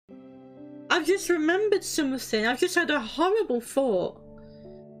I've just remembered something. I've just had a horrible thought.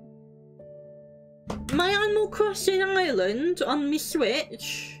 My Animal Crossing Island on my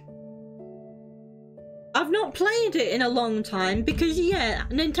Switch, I've not played it in a long time because, yeah,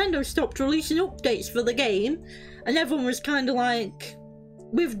 Nintendo stopped releasing updates for the game and everyone was kind of like,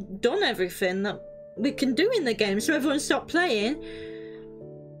 we've done everything that we can do in the game, so everyone stopped playing.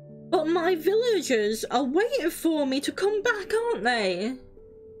 But my villagers are waiting for me to come back, aren't they?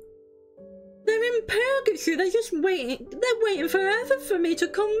 They're in purgatory, they're just waiting, they're waiting forever for me to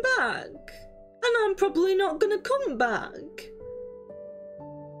come back. And I'm probably not gonna come back.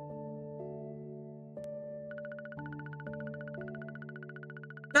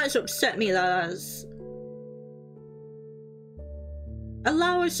 That's upset me, that has.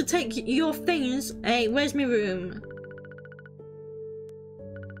 Allow us to take your things. Hey, where's my room?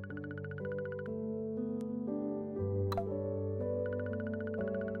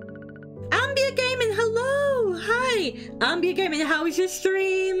 Ambia Gaming, hello! Hi! Ambia Gaming, how was your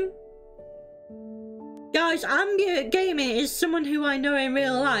stream? Guys, Ambia Gaming is someone who I know in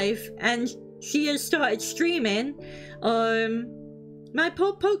real life, and she has started streaming. My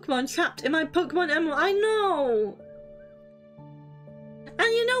poor Pokemon trapped in my Pokemon Emerald. I know! And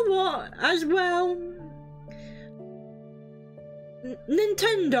you know what, as well?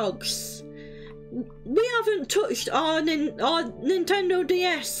 Nintendogs. We haven't touched our Nintendo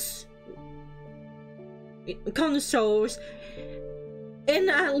DS consoles in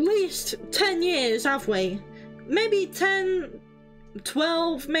at least 10 years, have we? Maybe 10,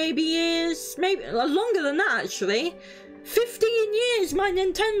 12 maybe years, maybe longer than that actually. 15 years my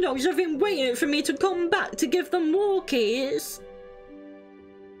Nintendos have been waiting for me to come back to give them walkies.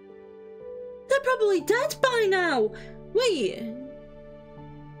 They're probably dead by now. Wait.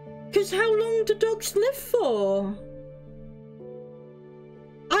 Because how long do dogs live for?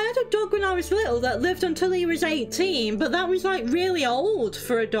 I had a dog when I was little that lived until he was 18, but that was like really old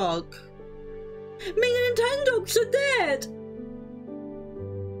for a dog. My Nintendogs are dead.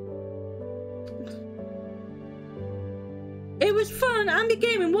 It was fun. Ambia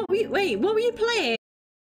Gaming, what were you playing?